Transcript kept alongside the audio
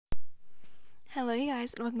Hello, you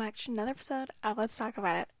guys, and welcome back to another episode of Let's Talk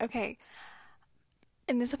About It. Okay,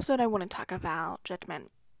 in this episode, I want to talk about judgment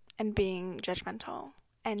and being judgmental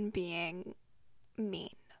and being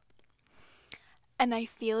mean. And I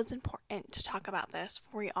feel it's important to talk about this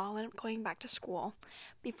before we all end up going back to school,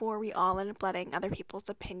 before we all end up letting other people's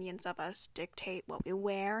opinions of us dictate what we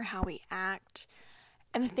wear, how we act,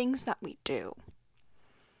 and the things that we do.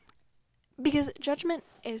 Because judgment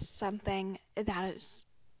is something that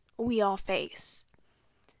we all face.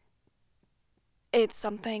 It's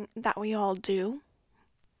something that we all do,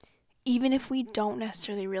 even if we don't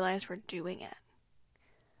necessarily realize we're doing it.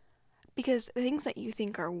 Because the things that you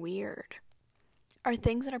think are weird are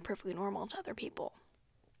things that are perfectly normal to other people.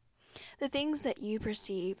 The things that you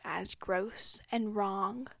perceive as gross and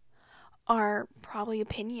wrong are probably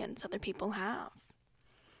opinions other people have.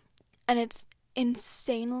 And it's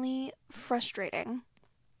insanely frustrating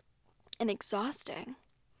and exhausting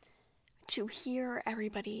to hear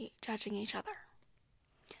everybody judging each other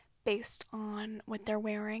based on what they're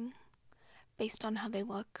wearing, based on how they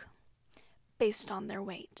look, based on their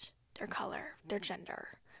weight, their color, their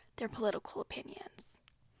gender, their political opinions.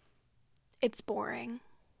 It's boring.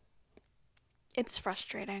 It's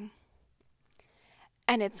frustrating.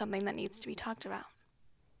 And it's something that needs to be talked about.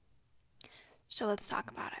 So let's talk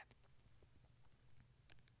about it.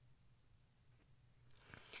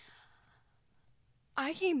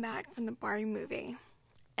 I came back from the Barbie movie,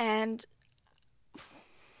 and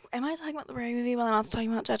am I talking about the Barbie movie while I'm also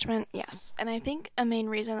talking about Judgment? Yes. And I think a main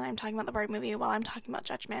reason that I'm talking about the Barbie movie while I'm talking about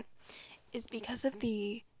Judgment is because of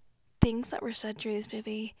the things that were said during this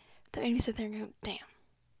movie that made me sit there and go, damn,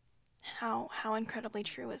 how incredibly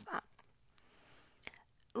true is that?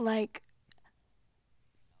 Like,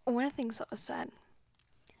 one of the things that was said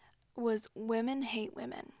was women hate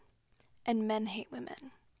women and men hate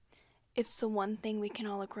women. It's the one thing we can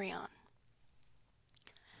all agree on.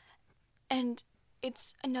 And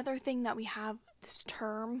it's another thing that we have this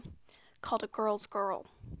term called a girl's girl,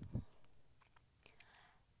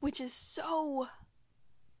 which is so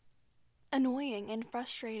annoying and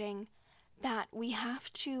frustrating that we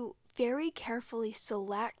have to very carefully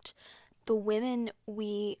select the women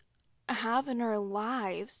we have in our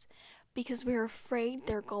lives because we're afraid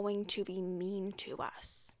they're going to be mean to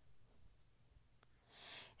us.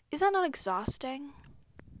 Is that not exhausting?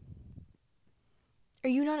 Are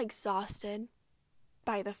you not exhausted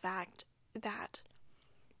by the fact that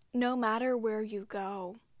no matter where you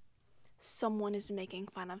go, someone is making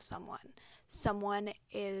fun of someone. Someone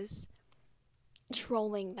is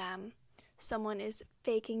trolling them. Someone is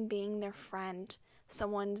faking being their friend.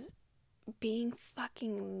 Someone's being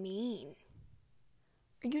fucking mean.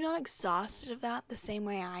 Are you not exhausted of that the same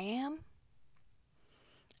way I am?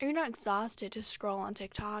 Are you not exhausted to scroll on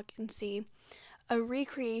TikTok and see a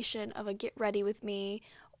recreation of a get ready with me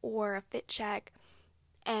or a fit check,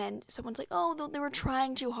 and someone's like, oh, they were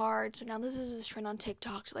trying too hard, so now this is this trend on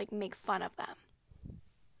TikTok to like make fun of them?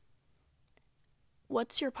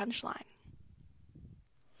 What's your punchline?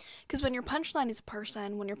 Because when your punchline is a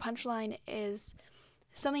person, when your punchline is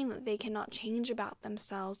something that they cannot change about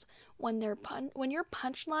themselves, when your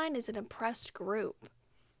punchline is an oppressed group,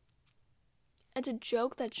 it's a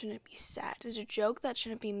joke that shouldn't be said. It's a joke that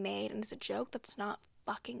shouldn't be made, and it's a joke that's not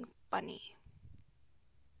fucking funny.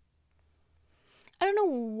 I don't know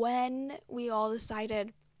when we all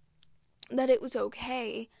decided that it was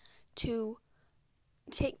okay to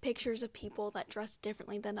take pictures of people that dress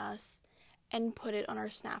differently than us and put it on our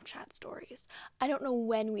Snapchat stories. I don't know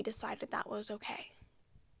when we decided that was okay.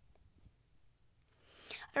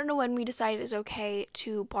 I don't know when we decided it's okay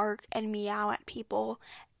to bark and meow at people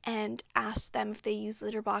and ask them if they use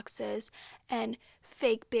litter boxes and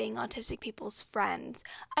fake being autistic people's friends.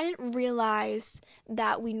 I didn't realize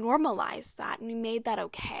that we normalized that and we made that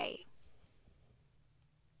okay.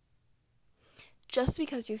 Just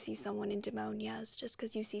because you see someone in demonias, just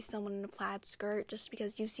because you see someone in a plaid skirt, just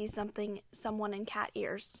because you see someone in cat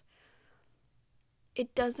ears,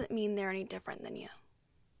 it doesn't mean they're any different than you.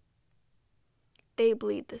 They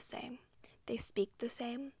bleed the same, they speak the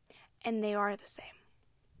same, and they are the same.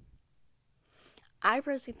 I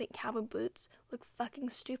personally think cowboy boots look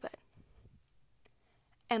fucking stupid.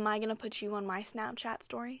 Am I gonna put you on my Snapchat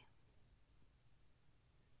story?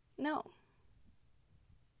 No.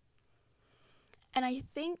 And I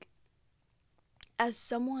think as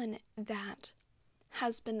someone that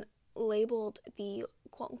has been labeled the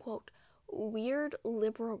quote-unquote weird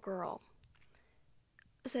liberal girl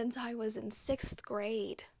since I was in 6th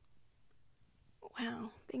grade.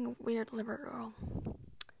 Wow, being a weird liberal girl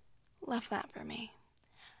left that for me.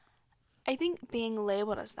 I think being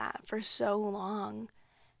labeled as that for so long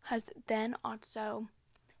has then also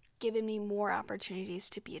given me more opportunities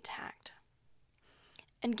to be attacked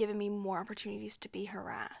and given me more opportunities to be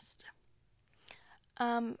harassed.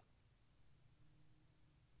 I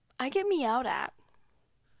get meowed at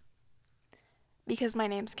because my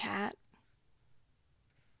name's Kat.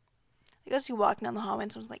 I guess you walk down the hallway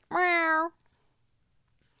and someone's like, meow.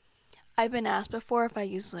 I've been asked before if I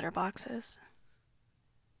use litter boxes.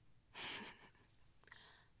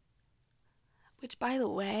 Which, by the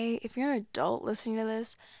way, if you're an adult listening to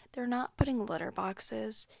this, they're not putting litter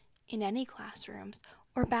boxes in any classrooms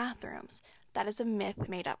or bathrooms. That is a myth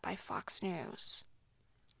made up by Fox News.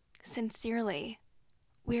 Sincerely,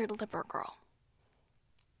 weird liberal girl.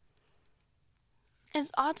 And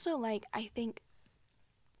it's also I think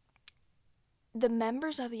the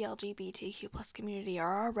members of the LGBTQ plus community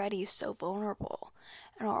are already so vulnerable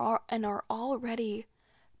and are already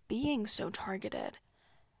being so targeted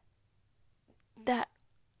that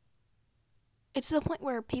it's to the point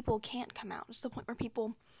where people can't come out. It's to the point where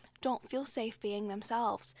people don't feel safe being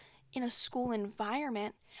themselves in a school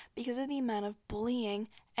environment because of the amount of bullying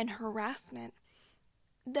and harassment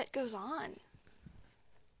that goes on.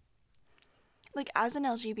 As an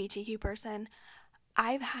LGBTQ person,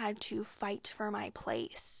 I've had to fight for my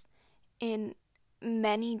place in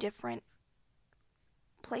many different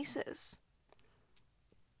places.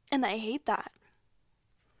 And I hate that.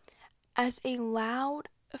 As a loud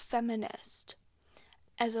feminist,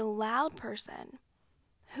 as a loud person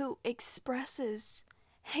who expresses,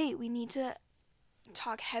 hey, we need to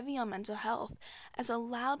talk heavy on mental health, as a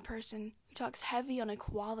loud person who talks heavy on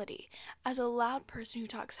equality, as a loud person who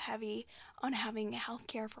talks heavy on having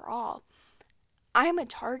healthcare for all, I'm a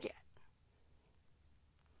target.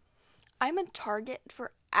 I'm a target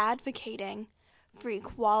for advocating for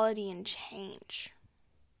equality and change.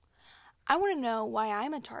 I want to know why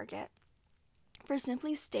I'm a target for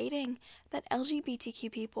simply stating that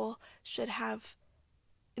LGBTQ people should have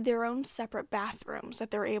their own separate bathrooms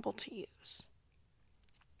that they're able to use.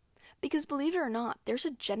 Because believe it or not, there's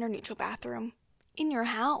a gender-neutral bathroom in your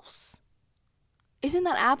house. Isn't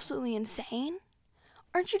that absolutely insane?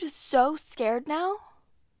 Aren't you just so scared now?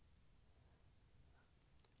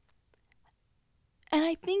 And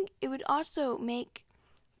I think it would also make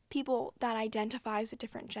people that identify as a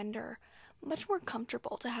different gender much more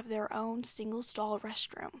comfortable to have their own single-stall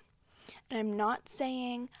restroom. And I'm not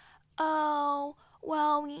saying, oh,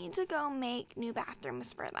 well, we need to go make new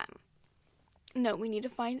bathrooms for them. No, we need to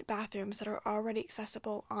find bathrooms that are already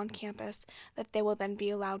accessible on campus that they will then be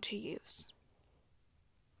allowed to use.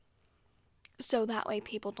 So that way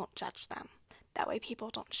people don't judge them. That way people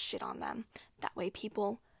don't shit on them. That way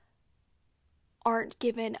people aren't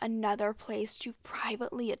given another place to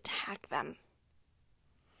privately attack them.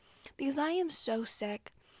 Because I am so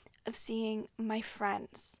sick of seeing my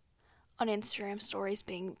friends on Instagram stories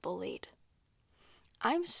being bullied.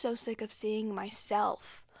 I'm so sick of seeing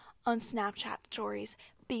myself on Snapchat stories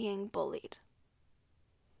being bullied.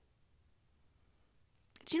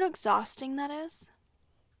 Do you know how exhausting that is?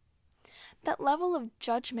 That level of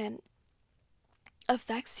judgment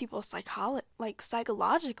affects people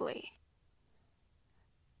psychologically.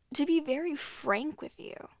 To be very frank with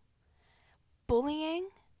you, bullying,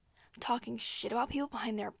 talking shit about people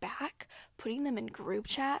behind their back, putting them in group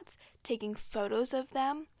chats, taking photos of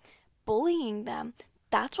them, bullying them,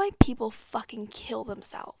 that's why people fucking kill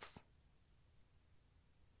themselves.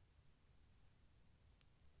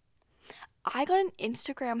 I got an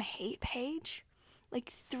Instagram hate page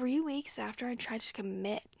 3 weeks after I tried to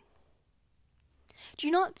commit. Do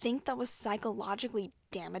you not think that was psychologically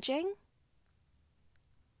damaging?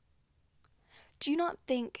 Do you not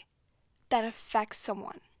think that affects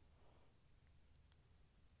someone?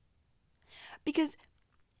 Because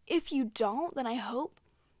if you don't, then I hope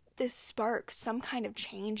this sparks some kind of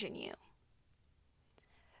change in you.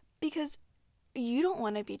 Because you don't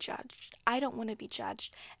want to be judged. I don't want to be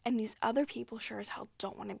judged. And these other people sure as hell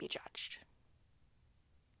don't want to be judged.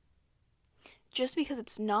 Just because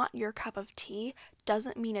it's not your cup of tea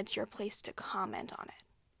doesn't mean it's your place to comment on it.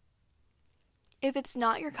 If it's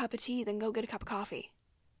not your cup of tea, then go get a cup of coffee.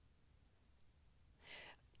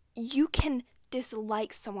 You can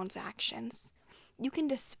dislike someone's actions. You can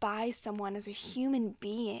despise someone as a human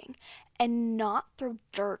being and not throw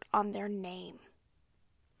dirt on their name.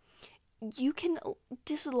 You can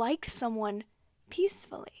dislike someone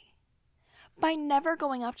peacefully by never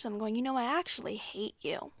going up to them going, I actually hate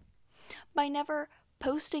you. By never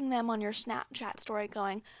posting them on your Snapchat story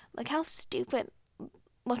going, look how stupid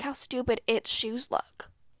its shoes look.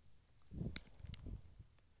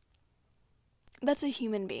 That's a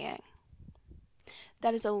human being.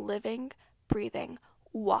 That is a living, breathing,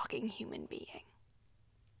 walking human being.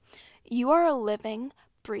 You are a living,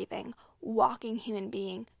 breathing, walking human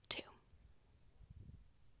being too.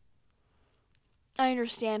 I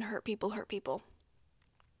understand hurt people,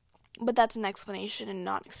 but that's an explanation and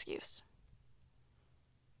not an excuse.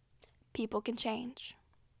 People can change.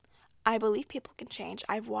 I believe people can change.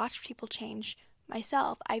 I've watched people change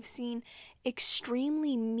myself. I've seen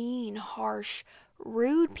extremely mean, harsh,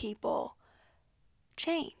 rude people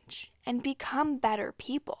change and become better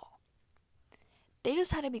people. They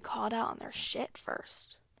just had to be called out on their shit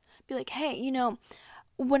first. Be like, hey,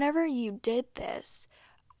 whenever you did this,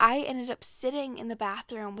 I ended up sitting in the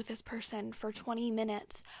bathroom with this person for 20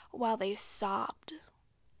 minutes while they sobbed.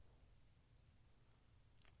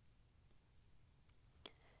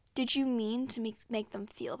 Did you mean to make them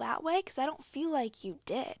feel that way? Because I don't feel like you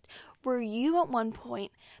did. Were you at one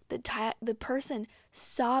point the person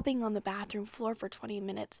sobbing on the bathroom floor for 20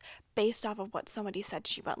 minutes based off of what somebody said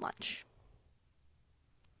to you at lunch?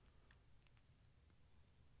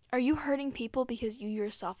 Are you hurting people because you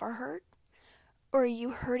yourself are hurt? Or are you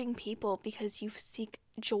hurting people because you seek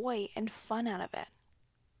joy and fun out of it?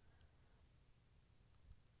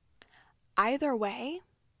 Either way,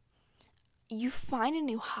 you find a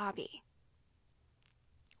new hobby,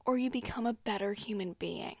 or you become a better human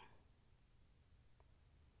being.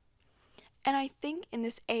 And I think in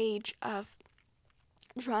this age of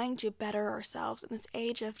trying to better ourselves, in this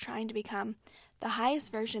age of trying to become the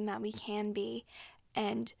highest version that we can be,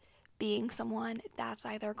 and being someone that's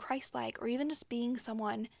either Christ-like, or even just being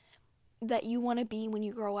someone that you want to be when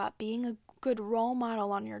you grow up, being a good role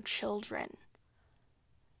model on your children.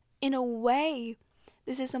 In a way,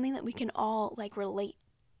 this is something that we can all relate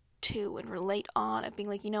to and relate on, of being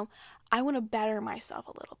like, I want to better myself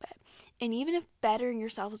a little bit. And even if bettering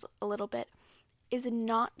yourself a little bit is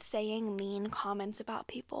not saying mean comments about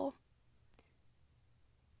people,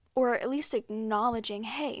 or at least acknowledging,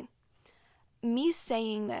 hey, me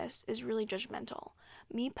saying this is really judgmental.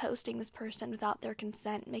 Me posting this person without their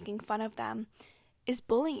consent, making fun of them, is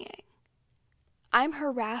bullying. I'm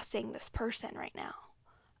harassing this person right now.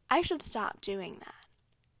 I should stop doing that.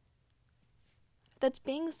 That's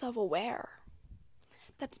being self-aware.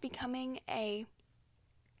 That's becoming a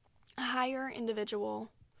higher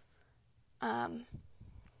individual.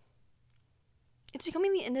 It's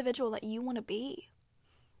becoming the individual that you want to be.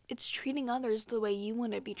 It's treating others the way you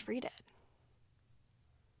want to be treated.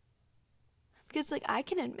 Because, I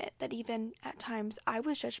can admit that even at times I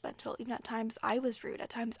was judgmental, even at times I was rude, at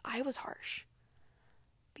times I was harsh.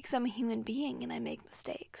 Because I'm a human being and I make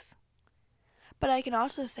mistakes. But I can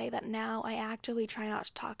also say that now I actively try not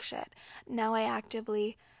to talk shit. Now I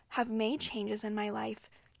actively have made changes in my life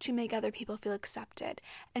to make other people feel accepted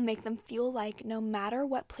and make them feel like no matter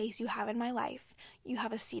what place you have in my life, you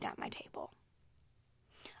have a seat at my table.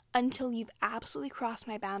 Until you've absolutely crossed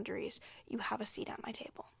my boundaries, you have a seat at my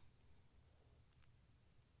table.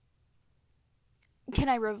 Can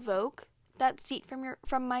I revoke that seat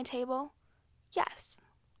from my table? Yes.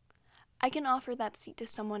 I can offer that seat to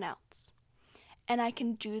someone else. And I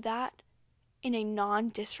can do that in a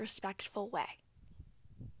non-disrespectful way.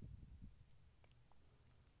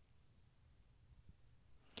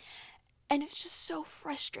 And it's just so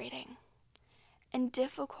frustrating and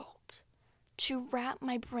difficult to wrap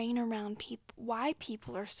my brain around why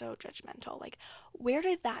people are so judgmental. Where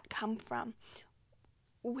did that come from?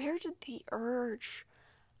 Where did the urge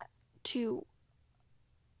to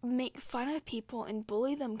make fun of people and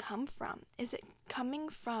bully them come from? Is it coming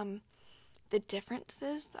from the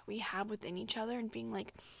differences that we have within each other and being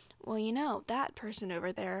like, well, that person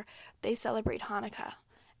over there, they celebrate Hanukkah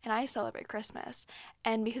and I celebrate Christmas,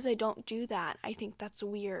 and because I don't do that, I think that's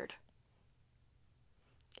weird.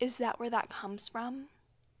 Is that where that comes from?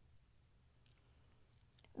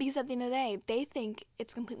 Because at the end of the day, they think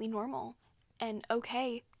it's completely normal and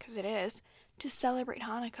okay, because it is, to celebrate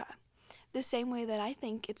Hanukkah. The same way that I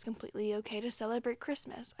think it's completely okay to celebrate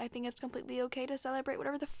Christmas. I think it's completely okay to celebrate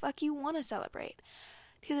whatever the fuck you want to celebrate.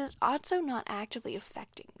 Because it's also not actively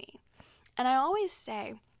affecting me. And I always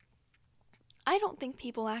say, I don't think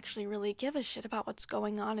people actually really give a shit about what's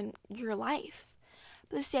going on in your life.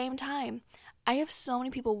 But at the same time, I have so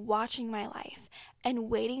many people watching my life and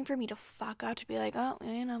waiting for me to fuck up, to be like, oh,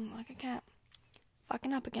 like a cat.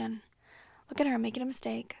 Fucking up again. Look at her making a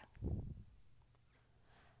mistake.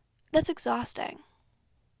 That's exhausting.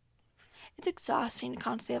 It's exhausting to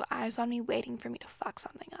constantly have eyes on me waiting for me to fuck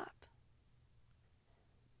something up.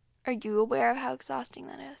 Are you aware of how exhausting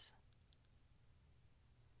that is?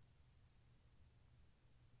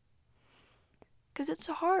 Because it's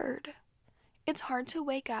hard. It's hard to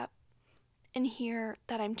wake up and hear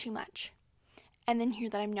that I'm too much. and then hear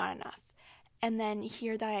that I'm not enough, and then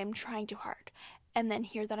hear that I'm trying too hard, and then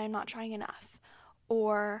hear that I'm not trying enough,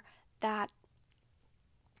 or that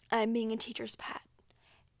I'm being a teacher's pet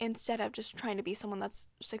instead of just trying to be someone that's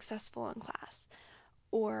successful in class,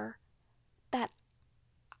 or that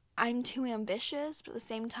I'm too ambitious, but at the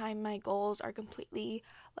same time my goals are completely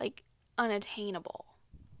unattainable,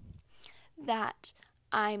 that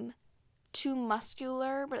I'm too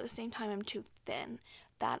muscular, but at the same time I'm too thin,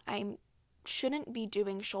 that I shouldn't be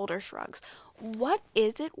doing shoulder shrugs. What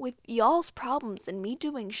is it with y'all's problems and me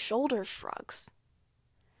doing shoulder shrugs?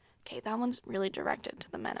 Okay, that one's really directed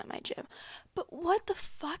to the men at my gym. But what the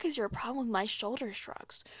fuck is your problem with my shoulder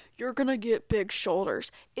shrugs? You're gonna get big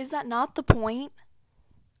shoulders. Is that not the point?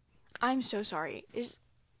 I'm so sorry. Is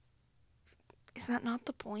that not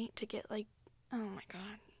the point to get oh my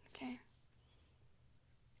god, okay.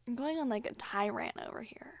 I'm going on a tirade over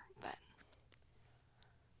here, but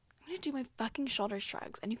I'm gonna do my fucking shoulder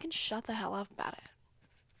shrugs and you can shut the hell up about it.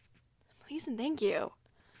 Please and thank you.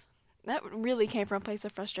 That really came from a place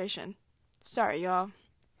of frustration. Sorry, y'all.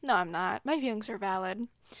 No, I'm not. My feelings are valid.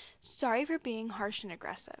 Sorry for being harsh and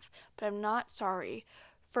aggressive, but I'm not sorry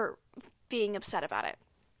for being upset about it.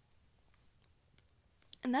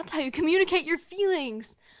 And that's how you communicate your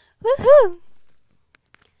feelings. Woohoo!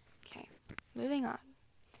 Okay, moving on.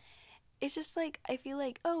 It's just I feel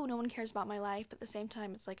oh, no one cares about my life, but at the same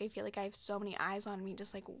time, it's I feel I have so many eyes on me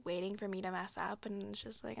just waiting for me to mess up, and it's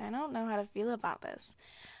just I don't know how to feel about this.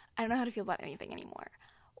 I don't know how to feel about anything anymore.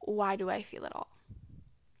 Why do I feel it all?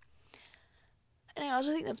 And I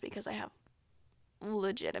also think that's because I have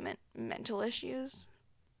legitimate mental issues.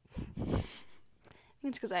 I think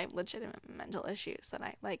it's because I have legitimate mental issues that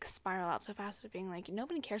I spiral out so fast of being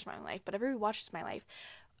nobody cares about my life, but everybody watches my life.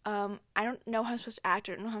 I don't know how I'm supposed to act,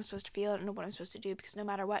 I don't know how I'm supposed to feel, I don't know what I'm supposed to do, because no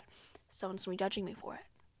matter what, someone's going to be judging me for it.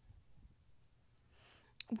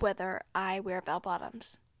 Whether I wear bell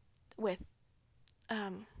bottoms with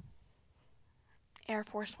Air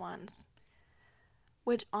Force Ones,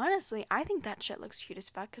 which honestly I think that shit looks cute as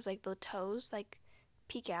fuck, because the toes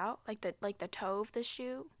peek out, the toe of the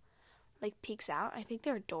shoe peeks out. I think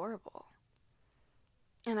they're adorable,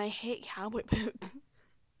 and I hate cowboy boots.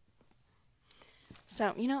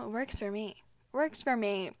 So it works for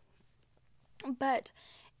me, but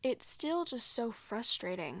it's still just so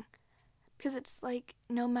frustrating, because it's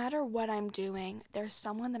no matter what I'm doing, there's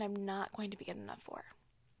someone that I'm not going to be good enough for.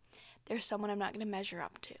 There's someone I'm not going to measure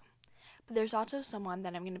up to. But there's also someone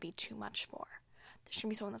that I'm going to be too much for. There's going to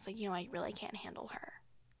be someone that's I really can't handle her.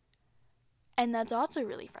 And that's also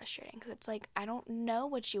really frustrating, because it's I don't know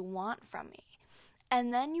what you want from me.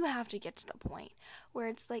 And then you have to get to the point where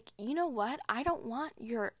it's you know what? I don't want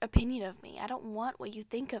your opinion of me. I don't want what you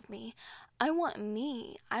think of me. I want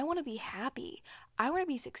me. I want to be happy. I want to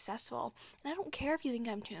be successful. And I don't care if you think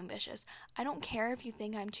I'm too ambitious. I don't care if you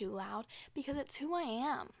think I'm too loud, because it's who I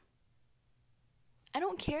am. I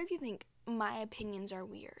don't care if you think my opinions are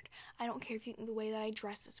weird. I don't care if you think the way that I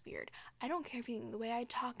dress is weird. I don't care if you think the way I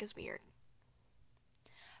talk is weird.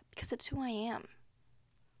 Because it's who I am.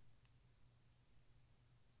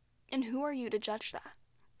 And who are you to judge that?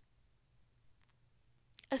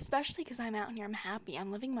 Especially because I'm out here, I'm happy,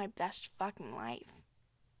 I'm living my best fucking life.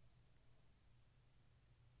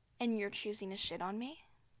 And you're choosing to shit on me?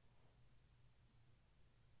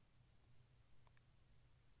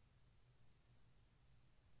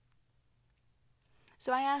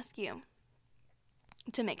 So I ask you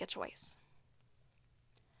to make a choice.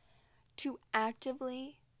 To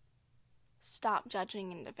actively stop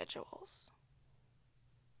judging individuals.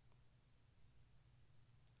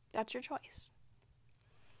 That's your choice.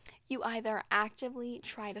 You either actively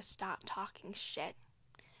try to stop talking shit.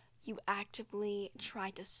 You actively try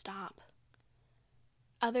to stop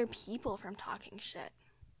other people from talking shit.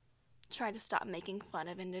 Try to stop making fun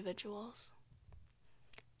of individuals.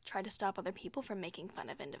 Try to stop other people from making fun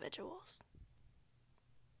of individuals.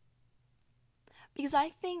 Because I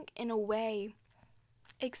think, in a way,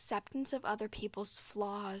 acceptance of other people's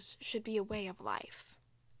flaws should be a way of life.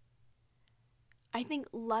 I think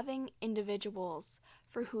loving individuals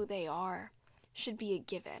for who they are should be a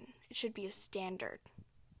given. It should be a standard.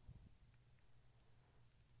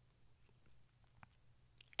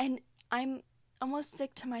 And I'm almost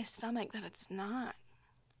sick to my stomach that it's not.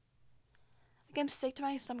 I'm sick to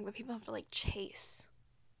my stomach that people have to chase.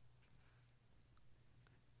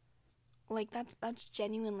 That's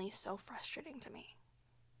genuinely so frustrating to me.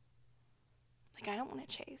 I don't want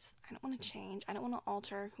to chase. I don't want to change. I don't want to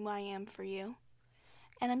alter who I am for you.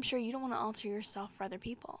 And I'm sure you don't want to alter yourself for other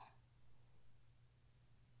people.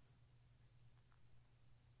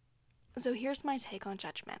 So here's my take on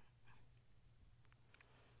judgment.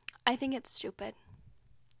 I think it's stupid.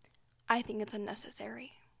 I think it's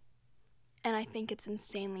unnecessary. And I think it's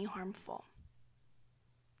insanely harmful.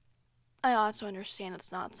 I also understand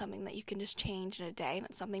it's not something that you can just change in a day, and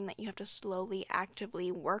it's something that you have to slowly,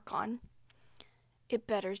 actively work on. It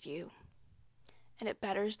betters you, and it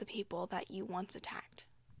betters the people that you once attacked.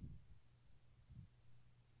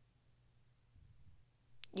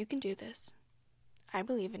 You can do this. I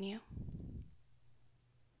believe in you.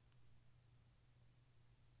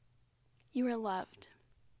 You are loved,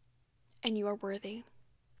 and you are worthy.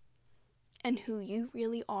 And who you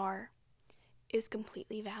really are is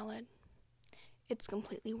completely valid. It's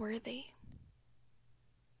completely worthy.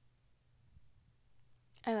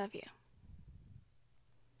 I love you.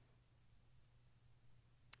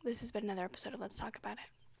 This has been another episode of Let's Talk About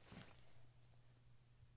It.